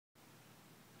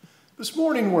This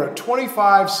morning we're at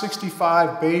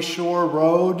 2565 Bayshore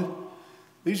Road.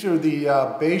 These are the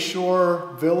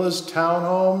Bayshore Villas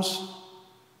townhomes.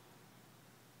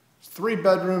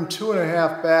 3-bedroom,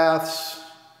 2.5 baths,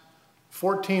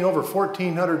 over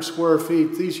 1,400 square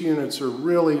feet. These units are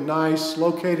really nice,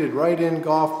 located right in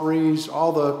Gulf Breeze,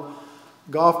 all the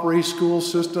Gulf Breeze school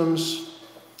systems.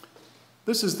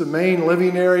 This is the main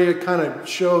living area, kind of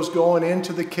shows going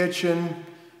into the kitchen.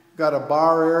 Got a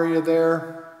bar area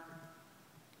there.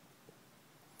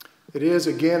 It is,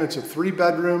 again, it's a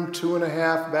 3-bedroom,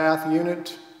 2.5 bath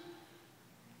unit.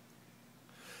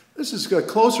 This is a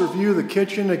closer view of the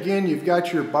kitchen. Again, you've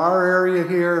got your bar area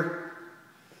here.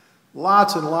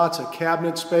 Lots and lots of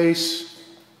cabinet space.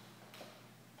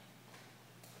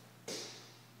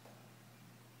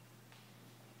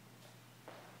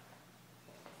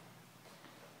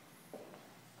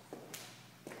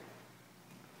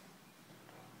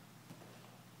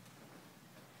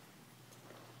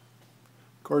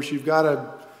 Of course, you've got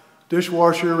a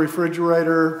dishwasher,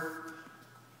 refrigerator,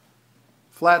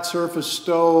 flat surface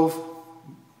stove,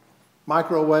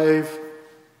 microwave.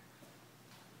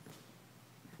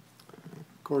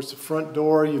 Of course, the front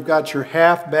door, you've got your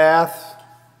half bath.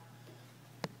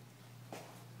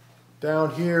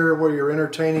 Down here where you're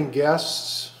entertaining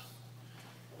guests.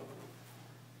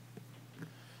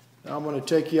 Now I'm going to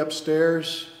take you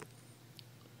upstairs.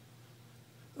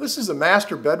 This is the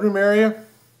master bedroom area.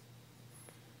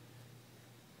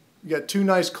 You got 2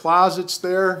 nice closets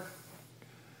there.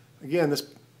 Again, this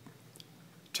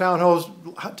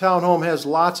townhome has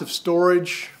lots of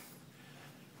storage.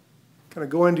 Kind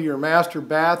of go into your master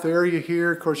bath area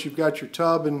here. Of course, you've got your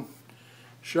tub and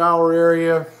shower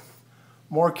area,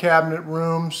 more cabinet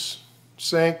rooms,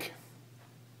 sink.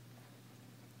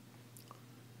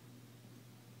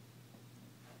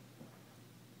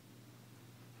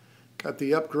 Got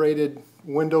the upgraded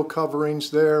window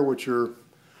coverings there, which are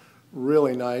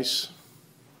really nice.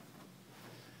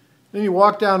 Then you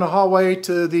walk down the hallway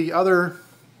to the other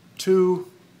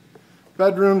 2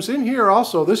 bedrooms. In here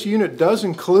also, this unit does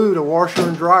include a washer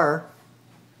and dryer.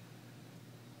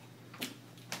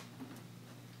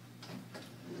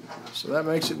 So that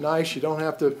makes it nice. You don't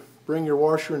have to bring your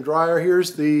washer and dryer.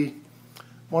 Here's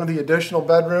one of the additional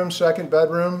bedrooms, 2nd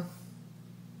bedroom.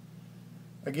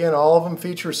 Again, all of them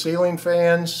feature ceiling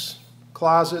fans,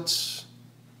 closets.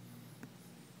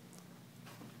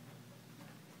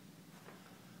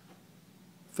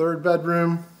 Third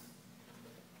bedroom.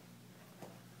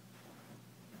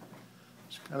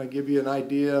 Just kind of give you an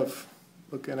idea of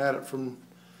looking at it from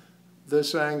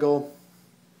this angle.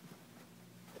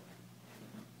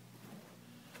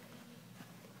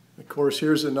 Of course,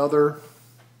 here's another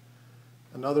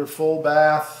full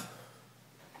bath.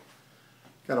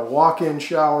 Got a walk-in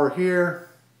shower here,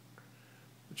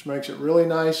 which makes it really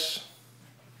nice.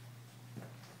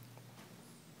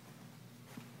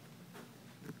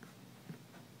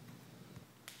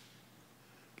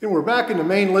 Again, we're back in the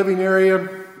main living area.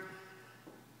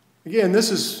 Again, this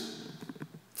is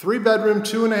 3-bedroom,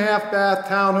 2.5 bath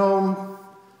townhome,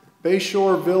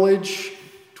 Bayshore Village,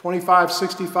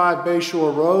 2565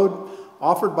 Bayshore Road,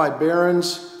 offered by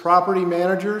Barron's Property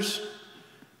Managers.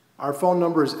 Our phone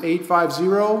number is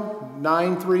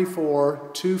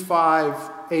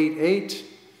 850-934-2588.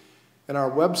 And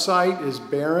our website is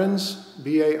Barron's,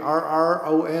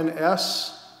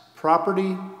 B-A-R-R-O-N-S,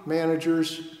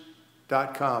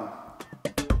 propertymanagers.com.